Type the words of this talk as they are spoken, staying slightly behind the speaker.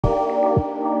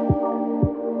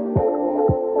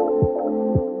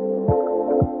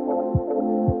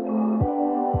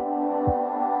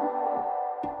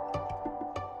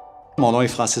Mon nom est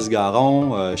Francis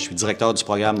Garon, je suis directeur du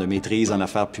programme de maîtrise en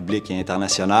affaires publiques et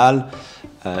internationales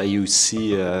et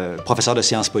aussi professeur de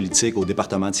sciences politiques au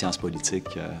département de sciences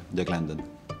politiques de Glendon.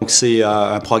 C'est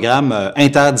un programme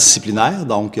interdisciplinaire,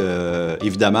 donc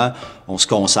évidemment, on se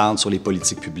concentre sur les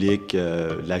politiques publiques,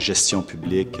 la gestion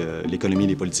publique, l'économie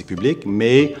des politiques publiques,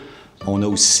 mais on a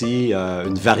aussi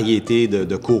une variété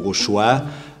de cours au choix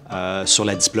sur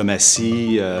la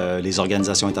diplomatie, les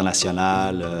organisations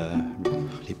internationales,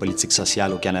 les politiques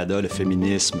sociales au Canada, le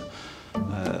féminisme,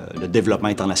 le développement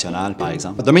international, par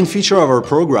exemple. The main feature of our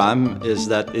program is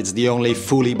that it's the only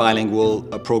fully bilingual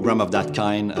program of that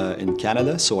kind in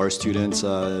Canada. So our students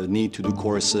need to do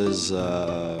courses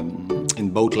in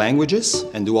both languages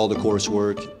and do all the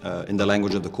coursework in the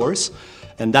language of the course.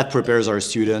 And that prepares our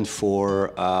students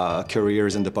for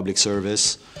careers in the public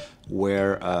service,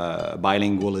 where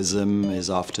bilingualism is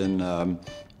often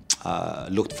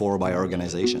looked for by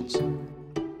organizations.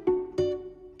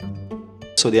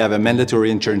 So they have a mandatory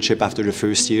internship after the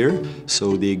first year.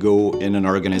 So they go in an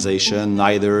organization,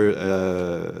 either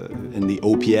in the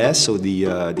OPS, so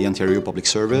the Ontario Public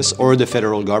Service, or the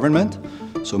federal government.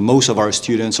 So most of our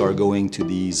students are going to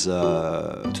these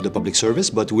to the public service,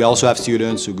 but we also have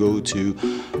students who go to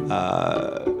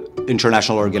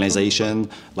international organizations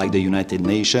like the United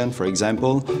Nations, for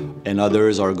example, and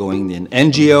others are going in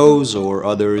NGOs or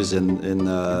others in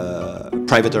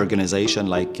private organizations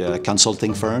like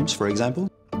consulting firms, for example.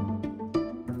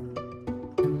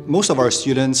 Most of our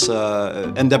students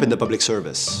end up in the public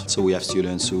service. So we have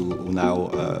students who now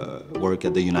work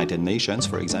at the United Nations,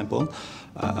 for example.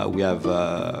 We have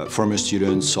former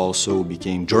students also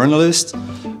became journalists,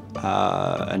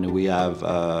 and we have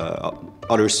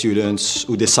other students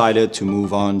who decided to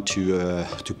move on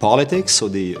to politics. So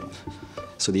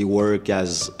they work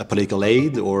as a political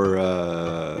aide or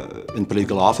in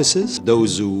political offices.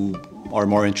 Those who are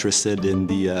more interested in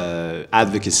the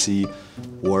advocacy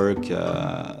work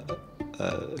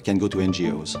can go to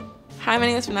NGOs. Hi, my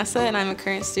name is Vanessa, and I'm a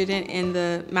current student in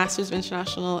the Master's of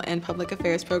International and Public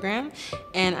Affairs program,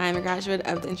 and I'm a graduate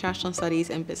of the International Studies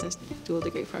and Business Dual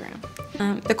Degree program.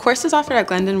 The courses offered at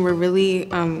Glendon were really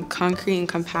concrete and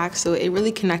compact, so it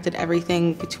really connected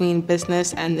everything between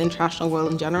business and the international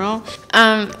world in general.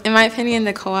 In my opinion,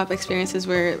 the co-op experiences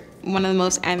were one of the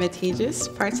most advantageous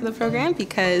parts of the program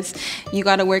because you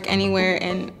got to work anywhere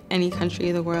in any country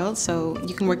of the world, so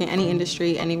you can work in any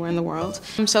industry anywhere in the world.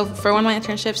 So for one of my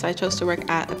internships, I chose to work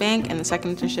at a bank, and the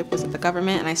second internship was at the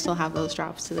government, and I still have those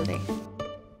jobs to the day.